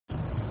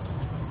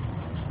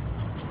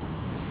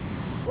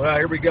Well,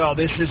 here we go.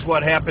 This is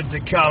what happens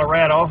in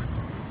Colorado.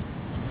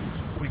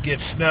 We get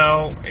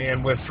snow,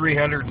 and with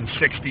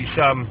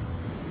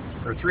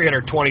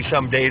 320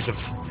 some days of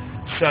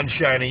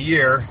sunshine a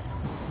year,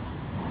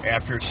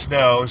 after it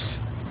snows,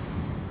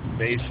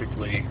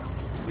 basically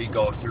we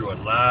go through a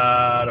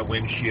lot of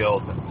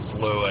windshield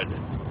fluid.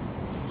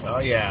 Oh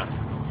yeah.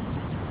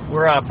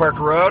 We're on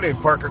Parker Road in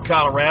Parker,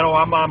 Colorado.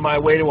 I'm on my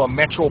way to a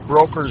Metro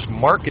Brokers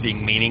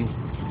marketing meeting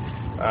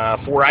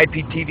for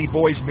IPTV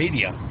Boys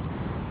Media.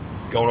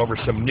 Going over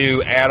some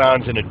new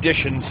add-ons and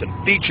additions and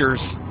features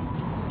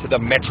to the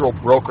Metro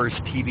Brokers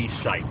TV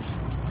sites.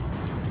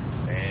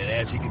 And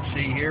as you can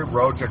see here,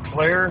 roads are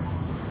clear.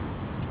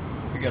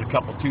 We got a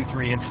couple,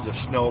 2-3 inches of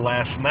snow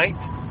last night.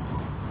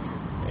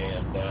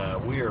 And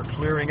we are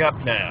clearing up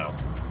now.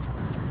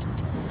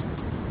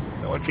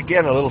 Once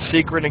again, a little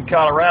secret in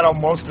Colorado,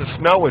 most of the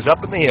snow is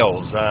up in the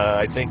hills.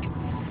 I think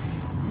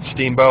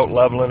Steamboat,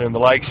 Loveland, and the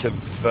likes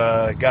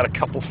have got a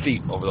couple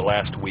feet over the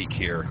last week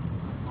here.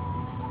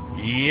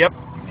 Yep,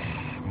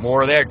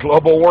 more of that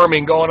global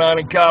warming going on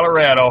in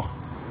Colorado.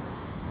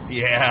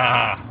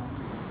 Yeah,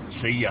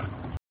 see ya.